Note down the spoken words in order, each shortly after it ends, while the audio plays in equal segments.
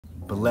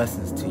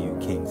Blessings to you,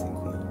 kings and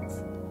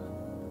queens.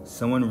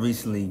 Someone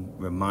recently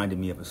reminded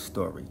me of a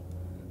story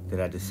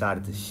that I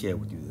decided to share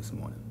with you this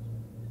morning.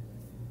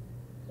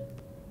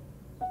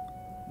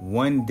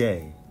 One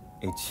day,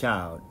 a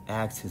child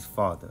asked his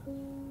father,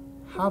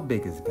 "How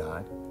big is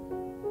God?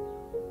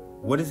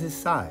 What is his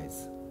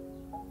size?"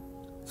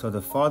 So the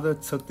father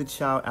took the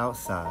child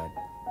outside,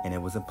 and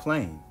it was a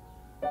plane.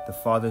 The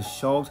father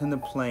showed him the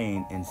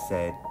plane and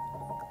said,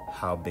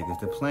 "How big is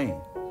the plane?"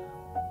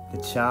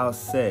 The child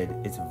said,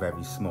 "It's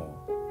very small."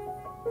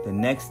 The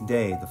next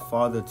day, the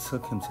father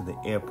took him to the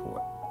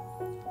airport,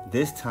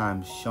 this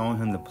time showing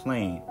him the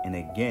plane, and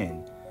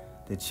again,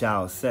 the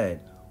child said,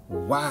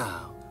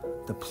 "Wow,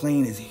 the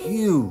plane is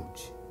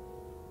huge."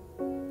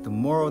 The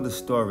moral of the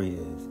story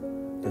is,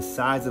 the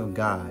size of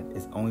God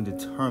is only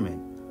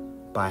determined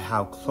by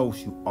how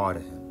close you are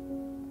to Him.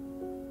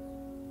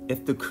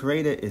 If the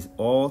Creator is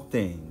all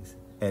things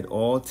at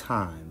all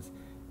times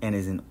and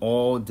is in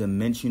all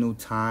dimensional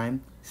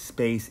time,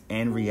 space,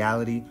 and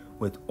reality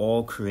with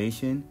all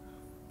creation,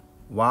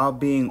 while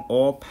being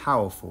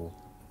all-powerful,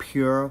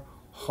 pure,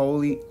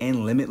 holy,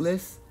 and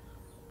limitless,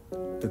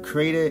 the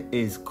Creator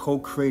is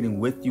co-creating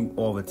with you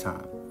all the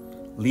time,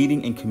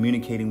 leading and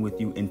communicating with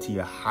you into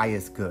your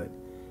highest good.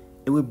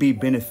 It would be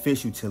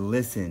beneficial to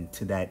listen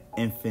to that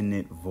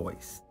infinite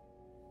voice.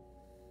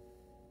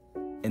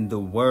 In the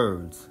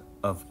words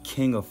of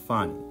King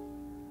Ifeanyi,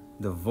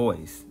 the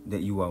voice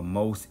that you are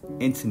most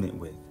intimate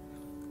with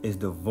is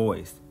the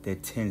voice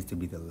that tends to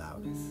be the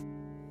loudest.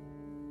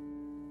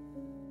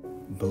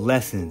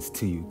 Blessings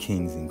to you,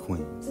 kings and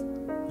queens.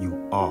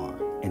 You are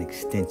an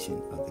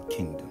extension of the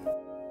kingdom.